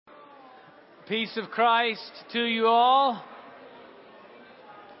Peace of Christ to you all.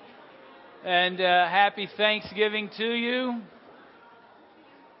 And happy Thanksgiving to you.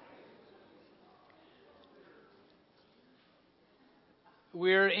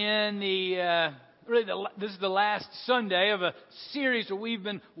 We're in this is the last Sunday of a series where we've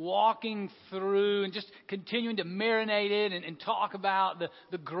been walking through and just continuing to marinate it and talk about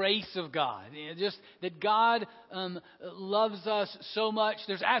the grace of God. Just that God loves us so much.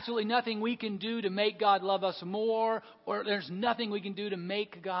 There's absolutely nothing we can do to make God love us more, or there's nothing we can do to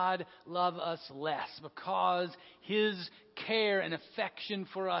make God love us less, because His care and affection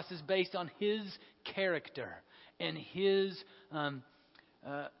for us is based on His character and His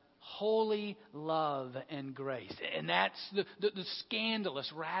holy love and grace. And that's the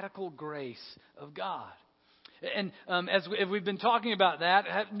scandalous, radical grace of God. And as we've been talking about that,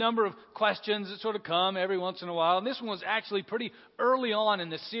 I have a number of questions that sort of come every once in a while. And this one was actually pretty early on in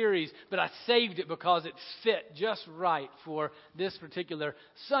the series, but I saved it because it fit just right for this particular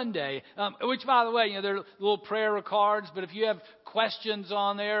Sunday. Which, by the way, there are little prayer cards, but if you have questions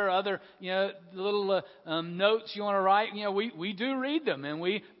on there or other, little notes you want to write, we do read them and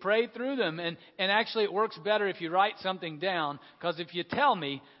we pray through them. And actually it works better if you write something down, because if you tell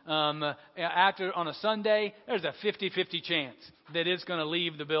me after on a Sunday, there's a 50-50 chance that it's going to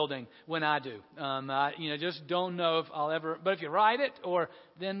leave the building when I do. I just don't know if I'll ever, but if you write it,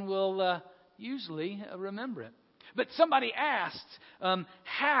 then we'll usually remember it. But somebody asked,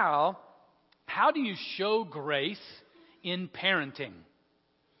 how do you show grace in parenting?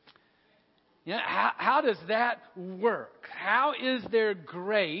 How does that work? How is there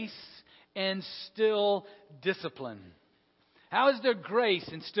grace and still discipline? How is there grace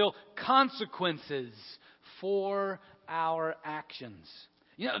and still consequences for our actions?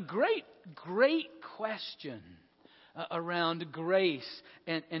 A great question around grace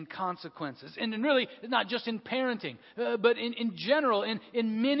and consequences. And really, not just in parenting, but in general,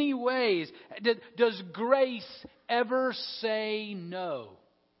 in many ways. Does grace ever say no?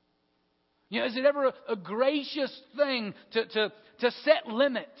 Is it ever a gracious thing to set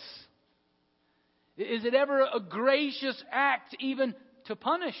limits? Is it ever a gracious act even to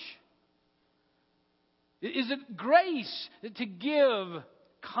punish? Is it grace to give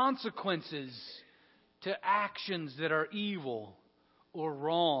consequences to actions that are evil or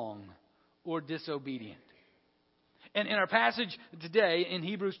wrong or disobedient? And in our passage today in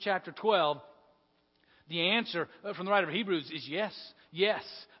Hebrews chapter 12, the answer from the writer of Hebrews is yes. Yes.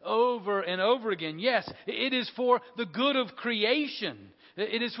 Over and over again. Yes. It is for the good of creation.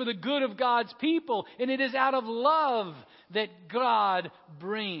 It is for the good of God's people. And it is out of love that God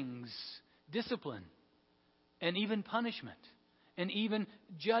brings discipline and even punishment and even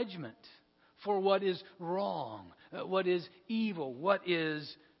judgment for what is wrong, what is evil, what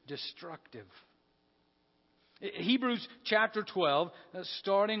is destructive. Hebrews chapter 12,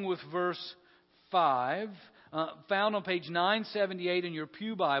 starting with verse 5, found on page 978 in your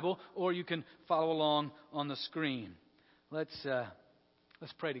pew Bible, or you can follow along on the screen. Let's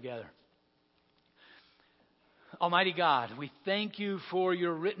pray together. Almighty God, we thank you for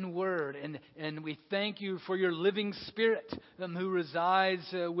your written word, and we thank you for your living Spirit who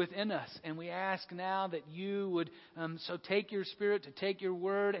resides within us. And we ask now that you would so take your Spirit to take your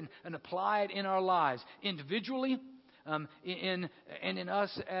word and apply it in our lives, individually and in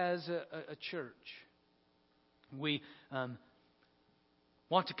us as a church. We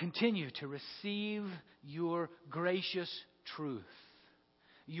want to continue to receive your gracious truth,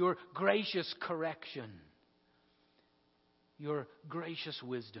 your gracious correction, your gracious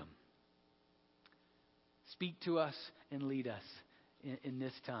wisdom. Speak to us and lead us in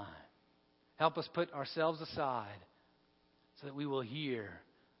this time. Help us put ourselves aside so that we will hear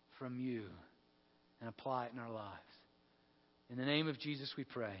from you and apply it in our lives. In the name of Jesus we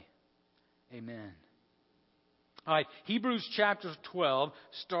pray. Amen. All right, Hebrews chapter 12,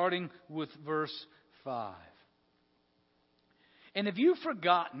 starting with verse 5. And have you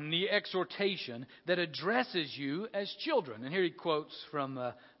forgotten the exhortation that addresses you as children? And here he quotes from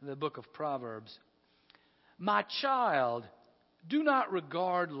the book of Proverbs. My child, do not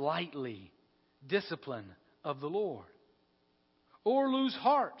regard lightly discipline of the Lord, or lose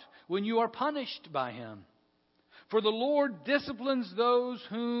heart when you are punished by Him. For the Lord disciplines those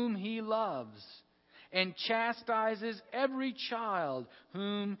whom He loves, and chastises every child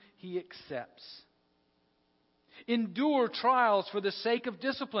whom He accepts. Endure trials for the sake of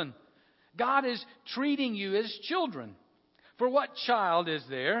discipline. God is treating you as children. For what child is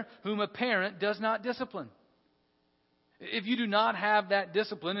there whom a parent does not discipline? If you do not have that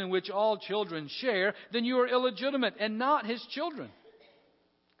discipline in which all children share, then you are illegitimate and not His children.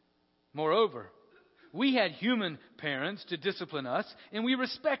 Moreover, we had human parents to discipline us, and we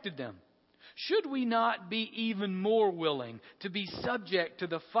respected them. Should we not be even more willing to be subject to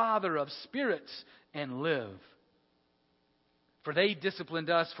the Father of spirits and live? For they disciplined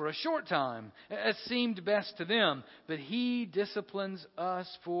us for a short time, as seemed best to them, but He disciplines us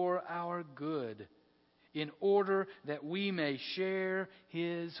for our good, in order that we may share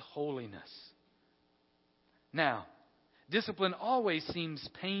His holiness. Now, discipline always seems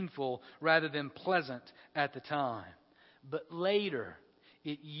painful rather than pleasant at the time, but later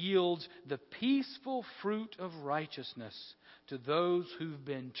it yields the peaceful fruit of righteousness to those who've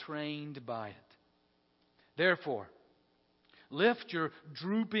been trained by it. Therefore, lift your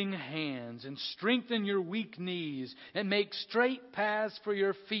drooping hands and strengthen your weak knees and make straight paths for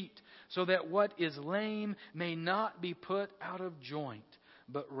your feet, so that what is lame may not be put out of joint,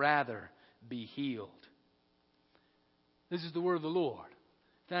 but rather be healed. This is the word of the Lord.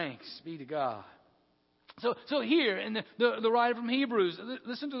 Thanks be to God. So here, in the writer from Hebrews,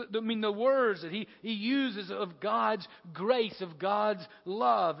 listen to the words that he uses of God's grace, of God's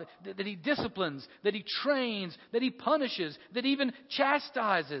love, that He disciplines, that He trains, that He punishes, that even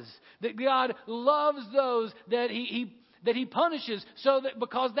chastises. That God loves those that He punishes, so that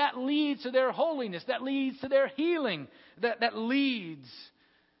because that leads to their holiness, that leads to their healing, that leads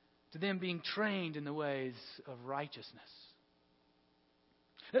to them being trained in the ways of righteousness.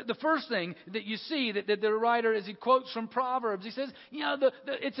 The first thing that you see that the writer, as he quotes from Proverbs, he says,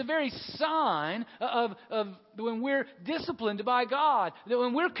 it's a very sign of when we're disciplined by God, that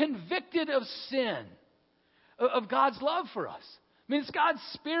when we're convicted of sin, of God's love for us. I mean, it's God's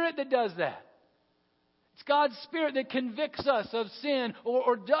Spirit that does that. It's God's Spirit that convicts us of sin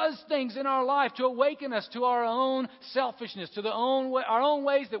or does things in our life to awaken us to our own selfishness, to our own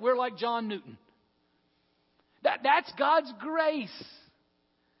ways that we're like John Newton. That's God's grace.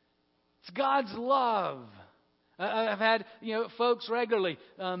 It's God's love. I've had folks regularly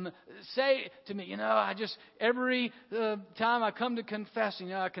say to me, every time I come to confess,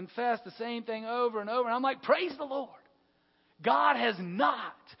 I confess the same thing over and over. And I'm like, praise the Lord. God has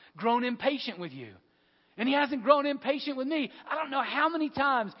not grown impatient with you. And He hasn't grown impatient with me. I don't know how many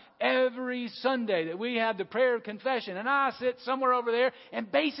times every Sunday that we have the prayer of confession, and I sit somewhere over there,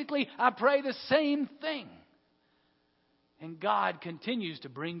 and basically I pray the same thing. And God continues to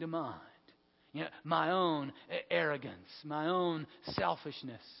bring to mind my own arrogance, my own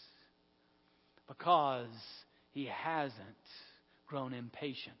selfishness, because He hasn't grown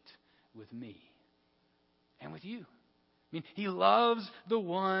impatient with me and with you. I mean, He loves the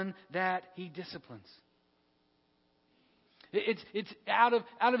one that He disciplines. It's out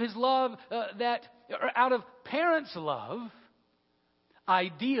of His love out of parents' love,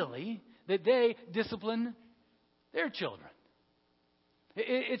 ideally, that they discipline their children.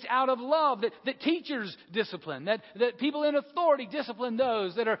 It's out of love that teachers discipline, that people in authority discipline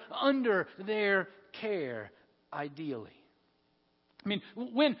those that are under their care, ideally. I mean,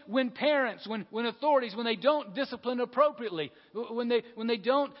 when parents, when authorities, when they don't discipline appropriately, when they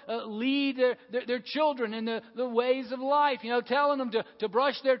don't lead their children in the ways of life, telling them to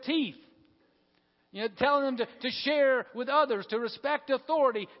brush their teeth, telling them to share with others, to respect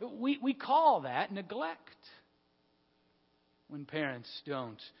authority, we call that neglect. When parents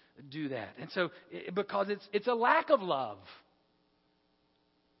don't do that. And so, because it's a lack of love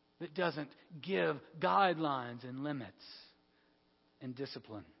that doesn't give guidelines and limits and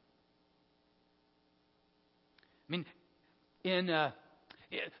discipline. I mean, in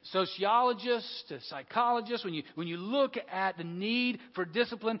sociologists, psychologists, when you look at the need for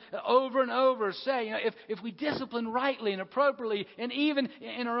discipline, over and over say, if we discipline rightly and appropriately, and even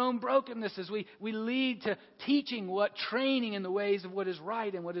in our own brokenness, we lead to teaching training in the ways of what is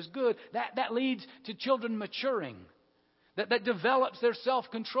right and what is good, that leads to children maturing. That develops their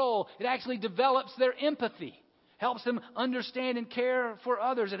self-control. It actually develops their empathy. Helps them understand and care for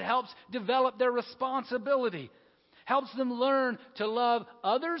others. It helps develop their responsibility. Helps them learn to love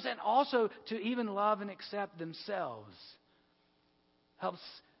others and also to even love and accept themselves. Helps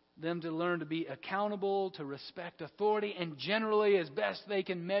them to learn to be accountable, to respect authority, and generally, as best they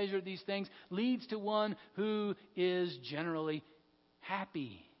can measure these things, leads to one who is generally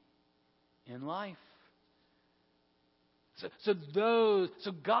happy in life. So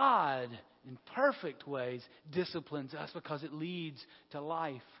God, in perfect ways, disciplines us because it leads to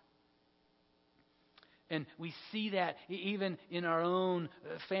life. And we see that even in our own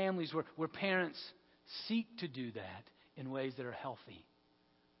families where parents seek to do that in ways that are healthy.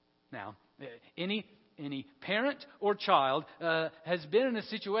 Now, any parent or child has been in a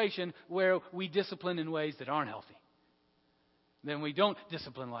situation where we discipline in ways that aren't healthy. then we don't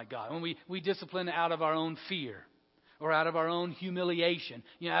discipline like God. When we discipline out of our own fear or out of our own humiliation,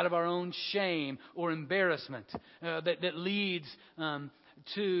 out of our own shame or embarrassment that leads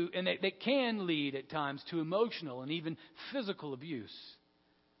to, and that can lead at times to emotional and even physical abuse.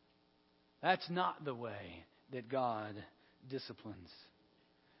 That's not the way that God disciplines.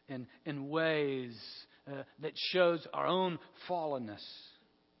 In ways that shows our own fallenness.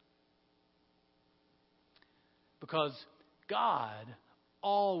 Because God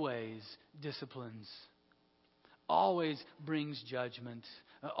always disciplines, always brings judgment,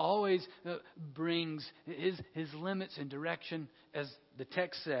 always brings His limits and direction, as the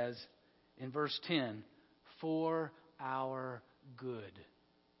text says in verse 10, for our good.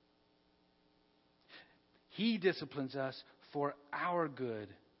 He disciplines us for our good,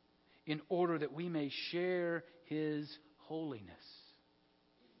 in order that we may share His holiness.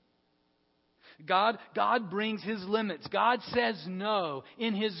 God brings His limits. God says no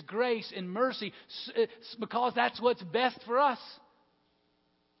in His grace and mercy because that's what's best for us.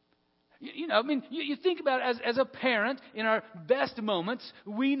 You think about it as a parent, in our best moments,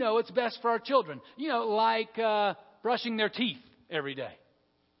 we know it's best for our children. Like brushing their teeth every day.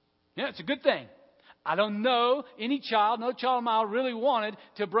 It's a good thing. I don't know no child of mine really wanted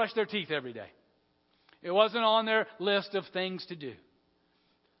to brush their teeth every day. It wasn't on their list of things to do.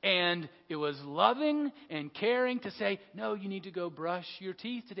 And it was loving and caring to say, no, you need to go brush your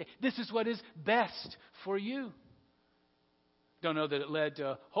teeth today. This is what is best for you. Don't know that it led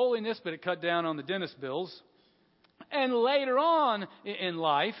to holiness, but it cut down on the dentist bills. And later on in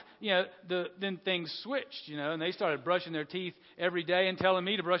life, then things switched, and they started brushing their teeth every day and telling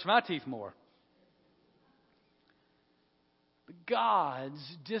me to brush my teeth more. God's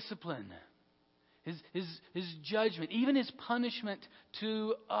discipline, His judgment, even His punishment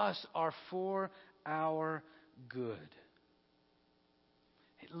to us are for our good.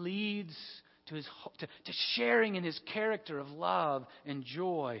 It leads to sharing in His character of love and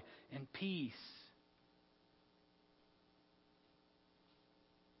joy and peace.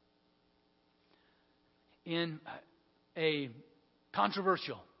 In a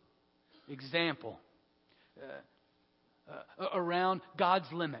controversial example, around God's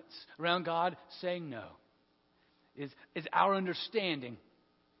limits, around God saying no, is our understanding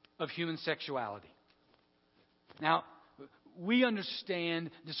of human sexuality. Now, we understand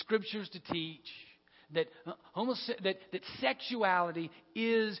the Scriptures to teach that sexuality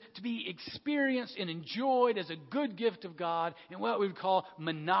is to be experienced and enjoyed as a good gift of God in what we would call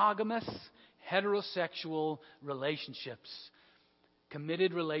monogamous, heterosexual relationships.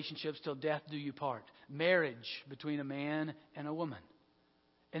 Committed relationships till death do you part. Marriage between a man and a woman.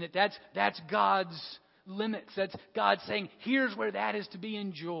 And that's God's limits. That's God saying, here's where that is to be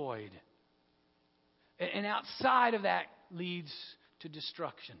enjoyed. And outside of that leads to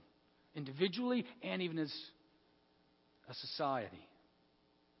destruction. Individually and even as a society.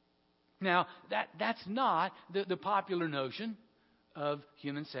 Now, that's not the popular notion of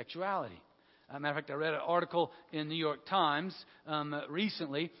human sexuality. As a matter of fact, I read an article in the New York Times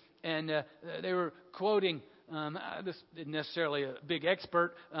recently, and they were quoting, this isn't necessarily a big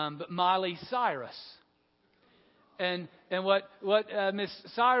expert, but Miley Cyrus. And what Miss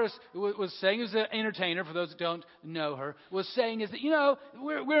Cyrus was saying, who's an entertainer, for those that don't know her, was saying is that,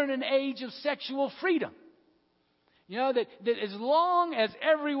 we're in an age of sexual freedom. That as long as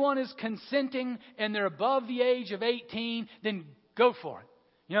everyone is consenting and they're above the age of 18, then go for it.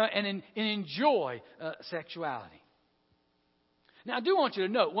 And enjoy sexuality. Now, I do want you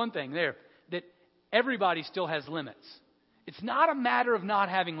to note one thing there, that everybody still has limits. It's not a matter of not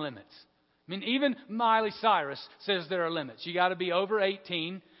having limits. I mean, even Miley Cyrus says there are limits. You got to be over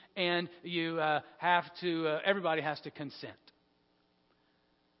 18, and you have to. Everybody has to consent.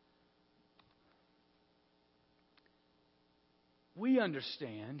 We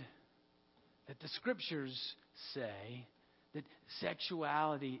understand that the Scriptures say that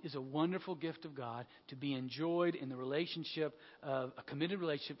sexuality is a wonderful gift of God to be enjoyed in the relationship of a committed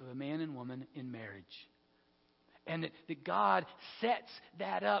relationship of a man and woman in marriage. And that God sets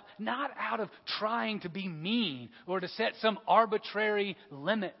that up not out of trying to be mean or to set some arbitrary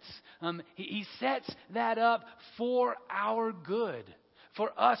limits. He sets that up for our good, for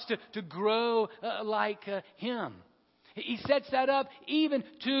us to grow like Him. He sets that up even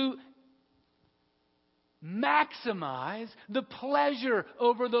to maximize the pleasure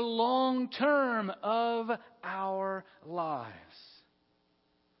over the long term of our lives.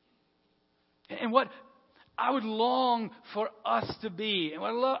 And what I would long for us to be, and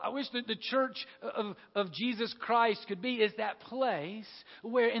I wish that the church of Jesus Christ could be, is that place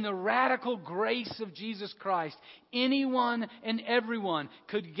where in the radical grace of Jesus Christ, anyone and everyone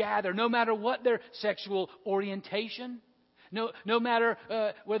could gather, no matter what their sexual orientation, no matter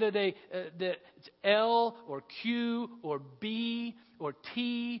whether it's L or Q or B or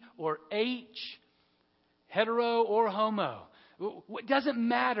T or H, hetero or homo. It doesn't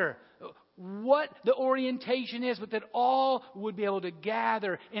matter what the orientation is, but that all would be able to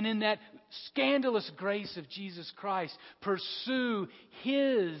gather and in that scandalous grace of Jesus Christ pursue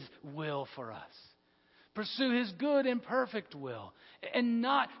His will for us. Pursue His good and perfect will. And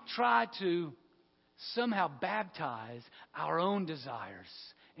not try to somehow baptize our own desires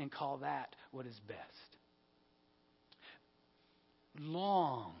and call that what is best.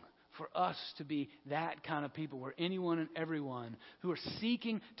 Long for us to be that kind of people where anyone and everyone who are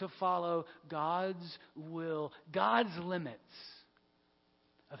seeking to follow God's will, God's limits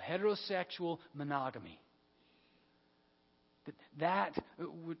of heterosexual monogamy, that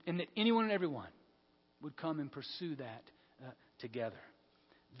anyone and everyone would come and pursue that together.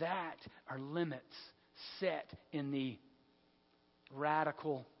 That are limits set in the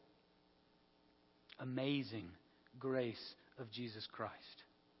radical, amazing grace of Jesus Christ.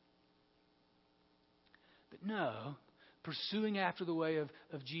 But no, pursuing after the way of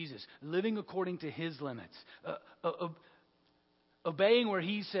Jesus, living according to His limits, obeying where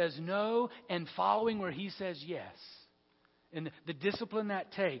He says no and following where He says yes. And the discipline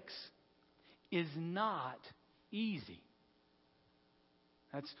that takes is not easy.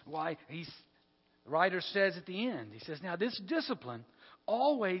 That's why the writer says at the end, he says, now this discipline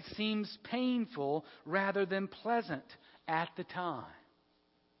always seems painful rather than pleasant at the time.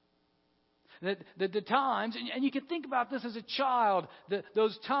 The times, and you can think about this as a child,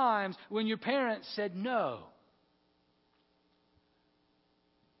 those times when your parents said no.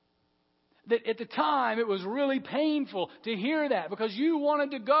 That at the time it was really painful to hear that because you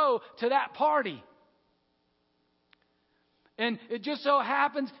wanted to go to that party. And it just so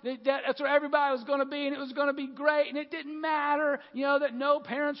happens that's where everybody was going to be, and it was going to be great, and it didn't matter, that no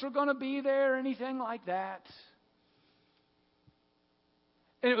parents were going to be there or anything like that.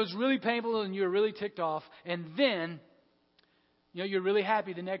 And it was really painful, and you were really ticked off. And then, you're really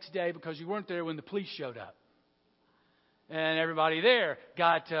happy the next day because you weren't there when the police showed up. And everybody there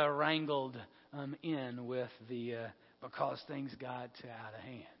got wrangled in with because things got out of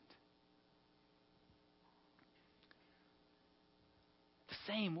hand.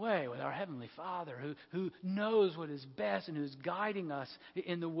 The same way with our Heavenly Father who knows what is best and who's guiding us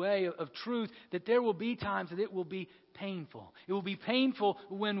in the way of truth, that there will be times that it will be painful. It will be painful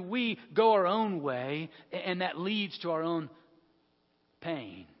when we go our own way, and that leads to our own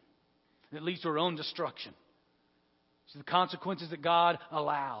pain. It leads to our own destruction. So the consequences that God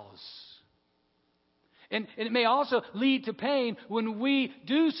allows. And it may also lead to pain when we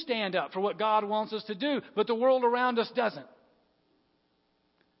do stand up for what God wants us to do, but the world around us doesn't.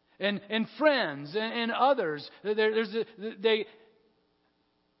 And friends and others, they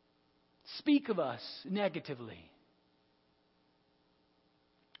speak of us negatively.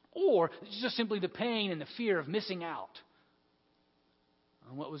 Or it's just simply the pain and the fear of missing out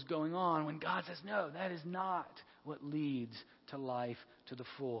on what was going on when God says, no, that is not what leads to life to the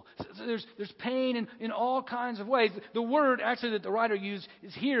full. So there's pain in all kinds of ways. The word actually that the writer used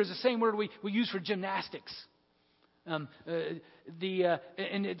is the same word we use for gymnastics. And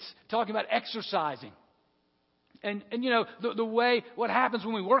it's talking about exercising. And the way what happens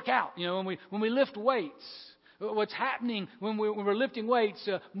when we work out, when we lift weights. What's happening when we're lifting weights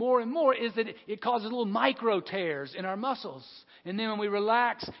more and more is that it causes little micro tears in our muscles. And then when we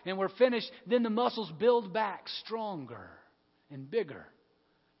relax and we're finished, then the muscles build back stronger and bigger.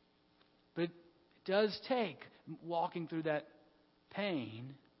 But it does take walking through that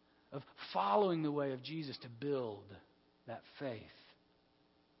pain of following the way of Jesus to build that faith.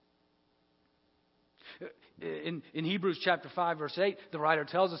 In Hebrews chapter 5, verse 8, the writer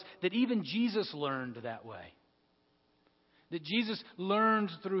tells us that even Jesus learned that way. That Jesus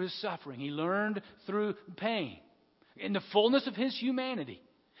learned through His suffering. He learned through pain. In the fullness of His humanity.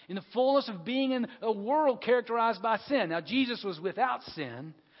 In the fullness of being in a world characterized by sin. Now, Jesus was without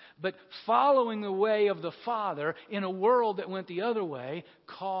sin, but following the way of the Father in a world that went the other way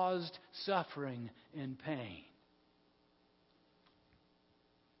caused suffering and pain.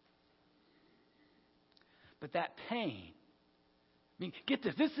 But that pain, get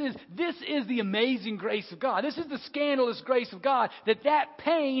this. This is the amazing grace of God. This is the scandalous grace of God, that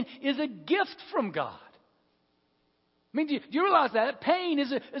pain is a gift from God. Do you realize that? Pain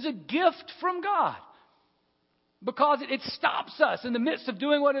is a gift from God. Because it stops us in the midst of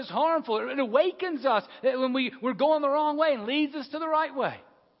doing what is harmful. It awakens us when we're going the wrong way and leads us to the right way.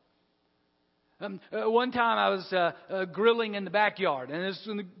 One time I was grilling in the backyard, and this was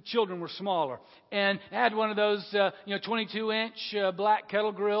when the children were smaller. And I had one of those 22-inch black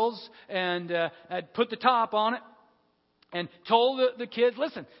kettle grills, and I'd put the top on it and told the kids,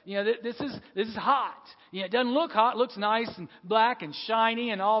 listen, this is hot. It doesn't look hot. It looks nice and black and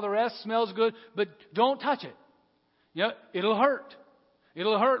shiny and all the rest. Smells good, but don't touch it. It'll hurt.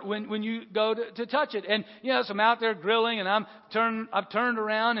 It'll hurt when you go to touch it. And, so I'm out there grilling, and I've turned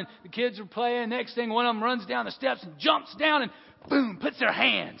around, and the kids are playing. Next thing, one of them runs down the steps and jumps down and, boom, puts their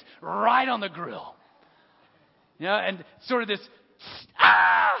hands right on the grill. And sort of this,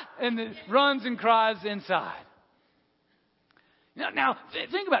 and it runs and cries inside. Now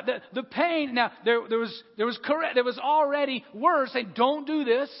think about the pain. Now there was already words saying don't do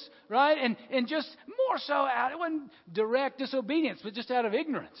this, right? And just more so it wasn't direct disobedience, but just out of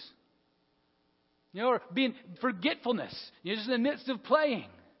ignorance, or being forgetfulness. Just in the midst of playing.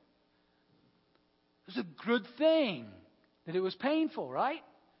 It was a good thing that it was painful, right?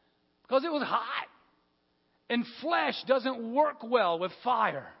 Because it was hot, and flesh doesn't work well with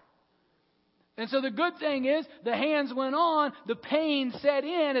fire. And so the good thing is the hands went on, the pain set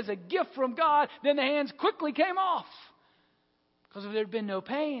in as a gift from God, then the hands quickly came off. Because if there had been no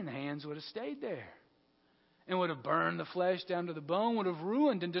pain, the hands would have stayed there and would have burned the flesh down to the bone, would have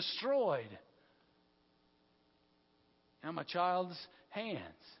ruined and destroyed. Now my child's hands.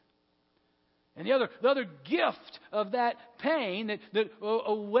 And the other gift of that pain that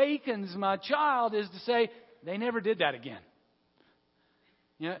awakens my child is to say, they never did that again.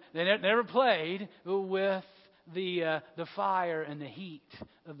 They never played with the fire and the heat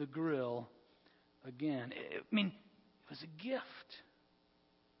of the grill again. It was a gift.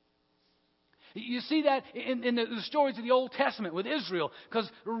 You see that in the stories of the Old Testament with Israel, because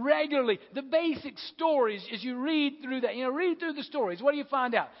regularly the basic stories, as you read through that, read through the stories, what do you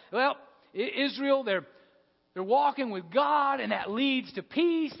find out? Well, Israel, they're walking with God, and that leads to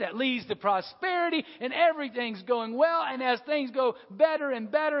peace, that leads to prosperity, and everything's going well. And as things go better and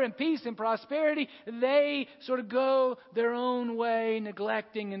better in peace and prosperity, they sort of go their own way,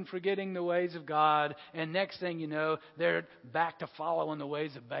 neglecting and forgetting the ways of God. And next thing you know, they're back to following the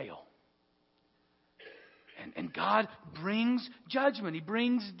ways of Baal. And God brings judgment. He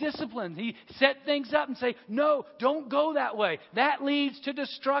brings discipline. He set things up and say, no, don't go that way. That leads to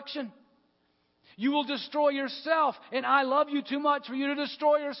destruction. You will destroy yourself, and I love you too much for you to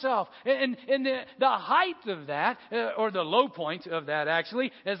destroy yourself. And the height of that, or the low point of that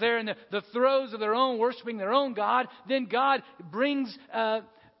actually, as they're in the throes of their own, worshiping their own God, then God brings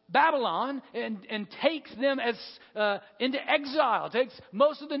Babylon and takes them into exile, takes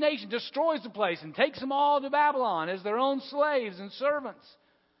most of the nation, destroys the place, and takes them all to Babylon as their own slaves and servants.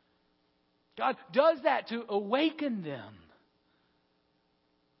 God does that to awaken them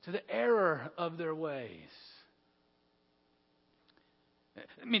to the error of their ways.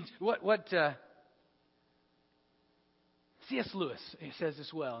 It means what C.S. Lewis, he says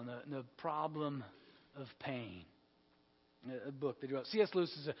this well in the Problem of Pain, a book that he wrote. C.S.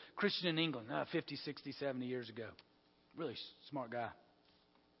 Lewis is a Christian in England 50, 60, 70 years ago. Really smart guy.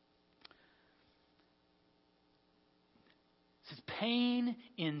 He says, pain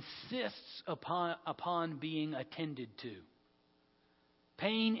insists upon being attended to.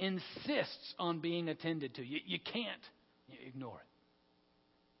 Pain insists on being attended to. You can't ignore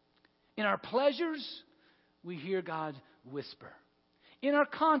it. In our pleasures, we hear God whisper. In our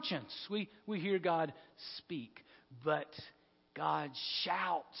conscience, we hear God speak. But God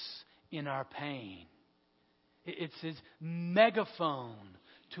shouts in our pain. It's His megaphone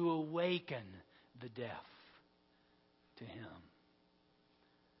to awaken the deaf to Him.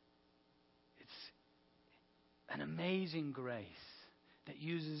 It's an amazing grace that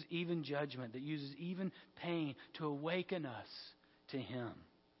uses even judgment, that uses even pain to awaken us to Him.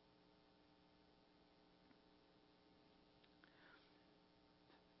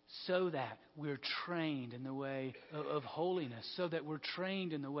 So that we're trained in the way of holiness, so that we're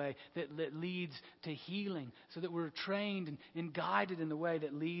trained in the way that leads to healing, so that we're trained and guided in the way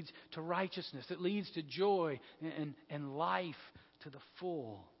that leads to righteousness, that leads to joy and life to the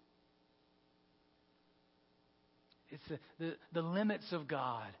full. It's the limits of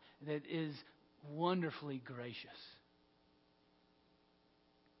God that is wonderfully gracious.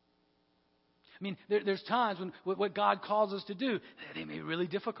 I mean, there's times when what God calls us to do, they may be really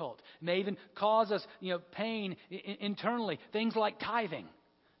difficult. It may even cause us, pain internally. Things like tithing.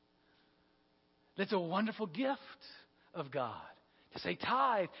 That's a wonderful gift of God. To say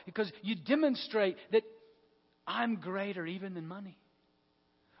tithe, because you demonstrate that I'm greater even than money.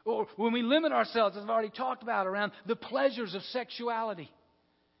 Or when we limit ourselves, as I've already talked about, around the pleasures of sexuality.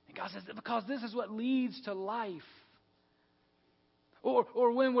 And God says, because this is what leads to life.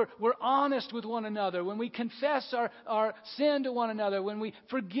 Or when we're honest with one another, when we confess our sin to one another, when we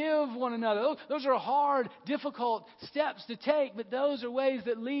forgive one another. Those are hard, difficult steps to take, but those are ways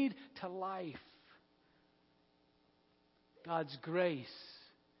that lead to life. God's grace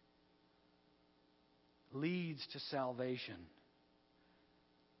leads to salvation.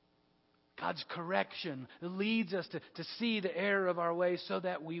 God's correction leads us to see the error of our ways so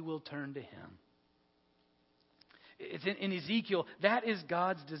that we will turn to Him. It's in Ezekiel, that is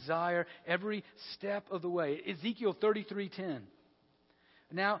God's desire every step of the way. Ezekiel 33:10.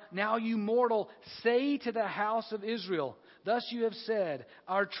 Now you mortal, say to the house of Israel, thus you have said,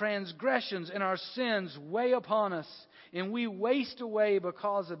 our transgressions and our sins weigh upon us, and we waste away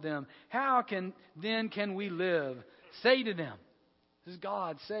because of them. How can we live? Say to them, this is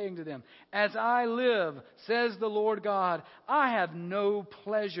God saying to them, as I live, says the Lord God, I have no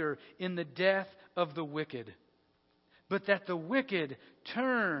pleasure in the death of the wicked, but that the wicked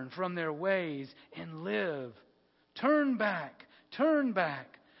turn from their ways and live. Turn back,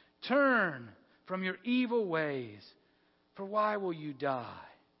 turn from your evil ways. For why will you die?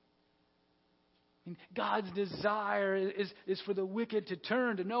 God's desire is for the wicked to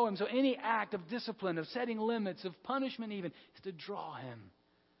turn, to know Him. So any act of discipline, of setting limits, of punishment even, is to draw Him,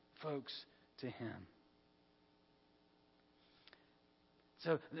 folks, to Him.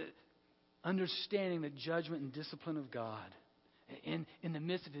 So understanding the judgment and discipline of God in the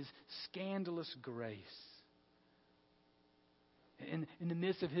midst of His scandalous grace, in the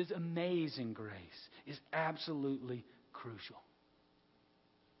midst of His amazing grace, is absolutely crucial.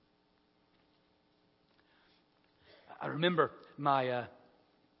 I remember my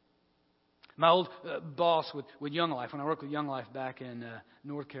old boss with Young Life, when I worked with Young Life back in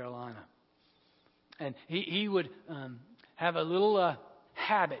North Carolina. And he would have a little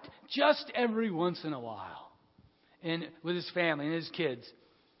habit just every once in a while with his family and his kids.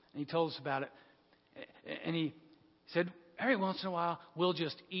 And he told us about it. And he said, every once in a while, we'll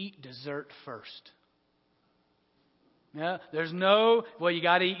just eat dessert first. Yeah, you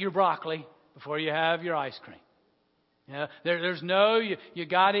got to eat your broccoli before you have your ice cream. Yeah, you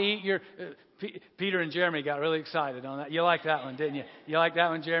got to eat your... Peter and Jeremy got really excited on that. You liked that one, didn't you? You liked that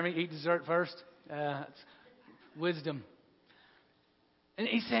one, Jeremy? Eat dessert first? That's wisdom. And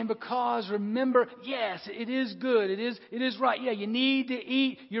he's saying, because remember, yes, it is good. It is right. Yeah, you need to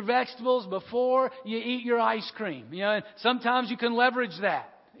eat your vegetables before you eat your ice cream. And sometimes you can leverage that,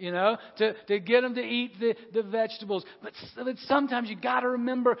 to get them to eat the vegetables. But sometimes you got to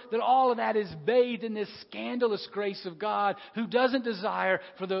remember that all of that is bathed in this scandalous grace of God, who doesn't desire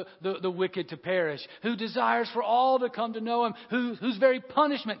for the wicked to perish, who desires for all to come to know Him, whose very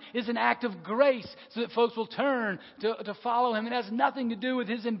punishment is an act of grace so that folks will turn to follow Him. It has nothing to do with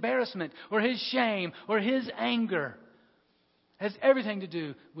His embarrassment or His shame or His anger. It has everything to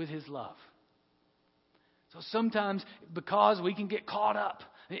do with His love. So sometimes, because we can get caught up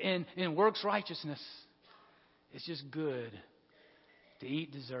in works righteousness, it's just good to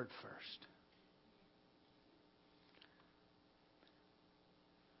eat dessert first.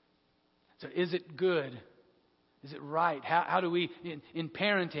 So is it good? Is it right? How do we, in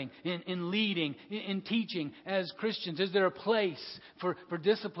parenting, in leading, in teaching as Christians, is there a place for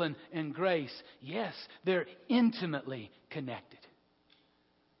discipline and grace? Yes, they're intimately connected.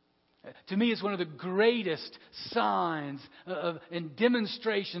 To me, it's one of the greatest signs and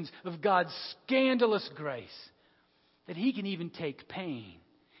demonstrations of God's scandalous grace that He can even take pain.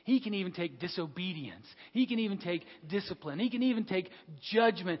 He can even take disobedience. He can even take discipline. He can even take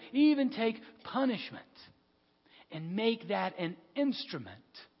judgment, even take punishment, and make that an instrument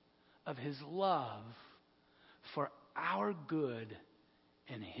of His love for our good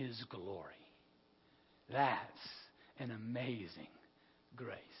and His glory. That's an amazing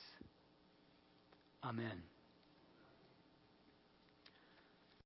grace. Amen.